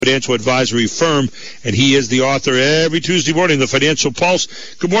financial advisory firm, and he is the author every Tuesday morning, The Financial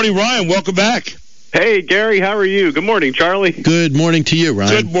Pulse. Good morning, Ryan. Welcome back. Hey, Gary, how are you? Good morning, Charlie. Good morning to you,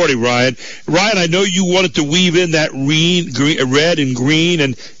 Ryan. Good morning, Ryan. Ryan, I know you wanted to weave in that red and green,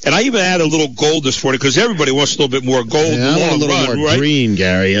 and I even add a little gold this morning because everybody wants a little bit more gold. Yeah, I want a little more right? green,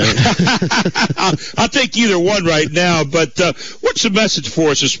 Gary. I'll take either one right now, but what's the message for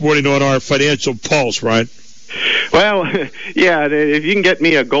us this morning on our Financial Pulse, Ryan? Well, yeah, if you can get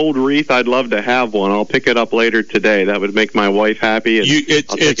me a gold wreath, I'd love to have one. I'll pick it up later today. That would make my wife happy.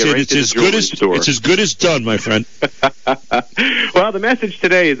 It's as good as done, my friend. Well, the message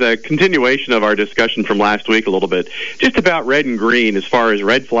today is a continuation of our discussion from last week a little bit, just about red and green as far as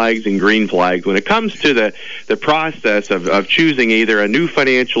red flags and green flags. When it comes to the process of choosing either a new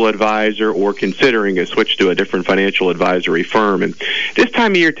financial advisor or considering a switch to a different financial advisory firm. And this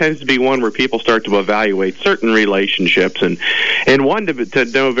time of year tends to be one where people start to evaluate certain relationships. And one to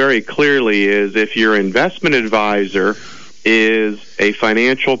know very clearly is if your investment advisor is a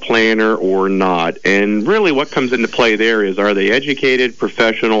financial planner or not. And really what comes into play there is, are they educated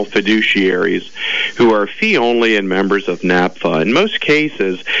professional fiduciaries who are fee-only and members of NAPFA? In most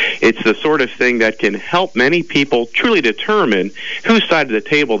cases, it's the sort of thing that can help many people truly determine whose side of the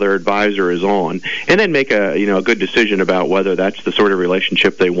table their advisor is on, and then make a good decision about whether that's the sort of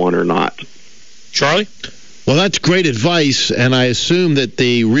relationship they want or not. Charlie? Well, that's great advice, and I assume that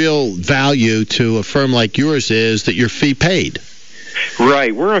the real value to a firm like yours is that you're fee paid.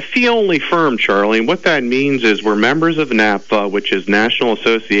 Right. We're a fee-only firm, Charlie, and what that means is we're members of NAPFA, which is National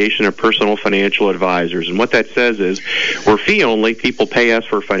Association of Personal Financial Advisors, and what that says is we're fee-only. People pay us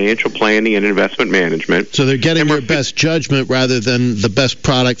for financial planning and investment management. So they're getting your best judgment rather than the best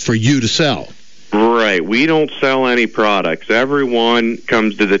product for you to sell. Right. We don't sell any products. Everyone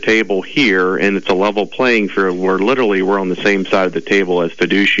comes to the table here, and it's a level playing field. We're on the same side of the table as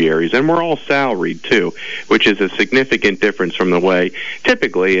fiduciaries, and we're all salaried, too, which is a significant difference from the way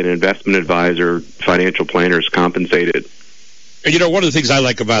typically an investment advisor, financial planner is compensated. And one of the things I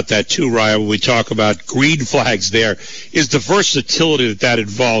like about that, too, Ryan, when we talk about green flags there, is the versatility that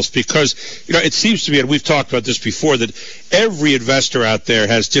involves. Because, it seems to me, and we've talked about this before, that every investor out there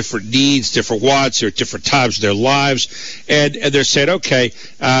has different needs, different wants, or different times in their lives. And they're saying, okay,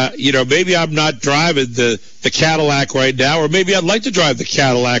 maybe I'm not driving the Cadillac right now, or maybe I'd like to drive the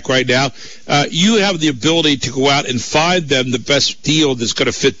Cadillac right now. You have the ability to go out and find them the best deal that's going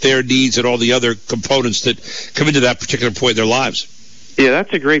to fit their needs and all the other components that come into that particular point in their lives. Yeah,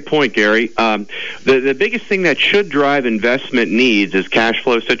 that's a great point, Gary. The biggest thing that should drive investment needs is cash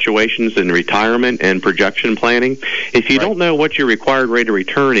flow situations in retirement and projection planning. If you don't know what your required rate of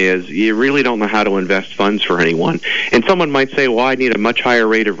return is, you really don't know how to invest funds for anyone. And someone might say, well, I need a much higher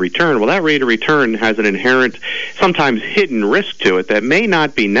rate of return. Well, that rate of return has an inherent, sometimes hidden risk to it that may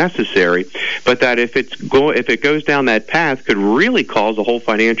not be necessary, but that if it goes down that path could really cause a whole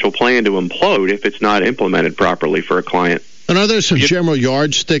financial plan to implode if it's not implemented properly for a client. And are there some general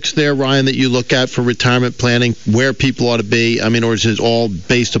yardsticks there, Ryan, that you look at for retirement planning, where people ought to be? I mean, or is it all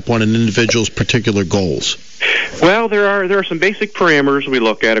based upon an individual's particular goals? Well, there are some basic parameters we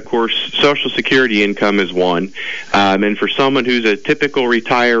look at. Of course, Social Security income is one. And for someone who's a typical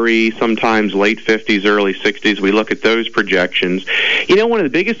retiree, sometimes late 50s, early 60s, we look at those projections. One of the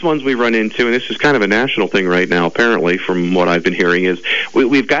biggest ones we run into, and this is kind of a national thing right now, apparently, from what I've been hearing, is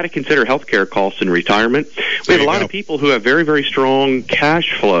we've got to consider health care costs in retirement. We have a lot of people who have very, very strong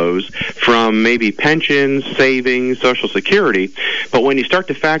cash flows from maybe pensions, savings, Social Security. But when you start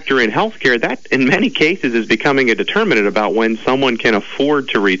to factor in health care, that in many cases is becoming a determinant about when someone can afford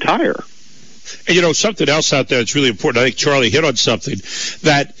to retire. And something else out there that's really important, I think Charlie hit on something,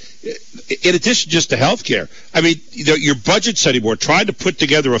 that in addition just to health care, I mean, your budgets anymore, trying to put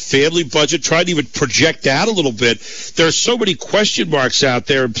together a family budget, trying to even project out a little bit, there are so many question marks out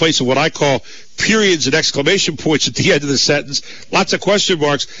there in place of what I call periods and exclamation points at the end of the sentence, lots of question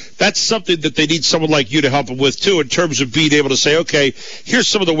marks. That's something that they need someone like you to help them with, too, in terms of being able to say, okay, here's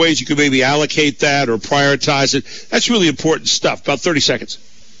some of the ways you can maybe allocate that or prioritize it. That's really important stuff. About 30 seconds.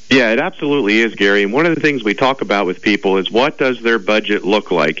 Yeah, it absolutely is, Gary. And one of the things we talk about with people is what does their budget look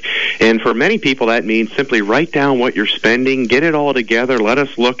like? And for many people, that means simply write down what you're spending, get it all together, let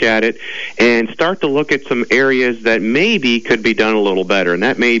us look at it, and start to look at some areas that maybe could be done a little better. And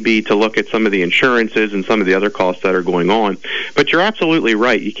that may be to look at some of the insurances and some of the other costs that are going on. But you're absolutely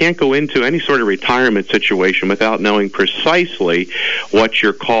right. You can't go into any sort of retirement situation without knowing precisely what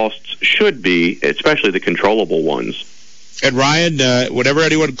your costs should be, especially the controllable ones. And Ryan, whenever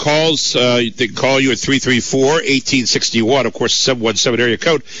anyone calls, they can call you at 334-1861, of course, 717 area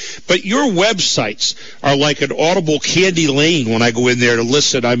code. But your websites are like an audible candy lane when I go in there to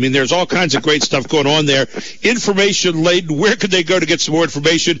listen. I mean, there's all kinds of great stuff going on there. Information laden. Where could they go to get some more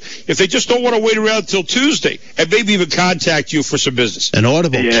information if they just don't want to wait around until Tuesday and maybe even contact you for some business? An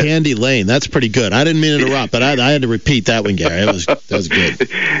audible candy lane. That's pretty good. I didn't mean to interrupt, but I had to repeat that one, Gary. That was good.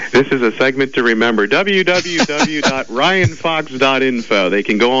 This is a segment to remember. www.ryanfox.info. They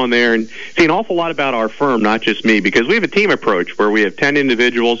can go on there and see an awful lot about our firm, not just me, because we have a team approach where we have 10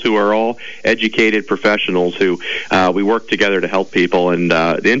 individuals who are all educated professionals who we work together to help people. And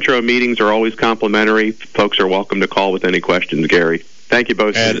the intro meetings are always complimentary. Folks are welcome to call with any questions, Gary. Thank you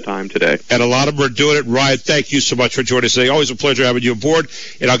both for the time today. And a lot of them are doing it. Ryan, thank you so much for joining us today. Always a pleasure having you aboard.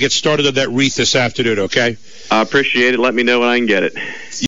 And I'll get started on that wreath this afternoon, okay? I appreciate it. Let me know when I can get it.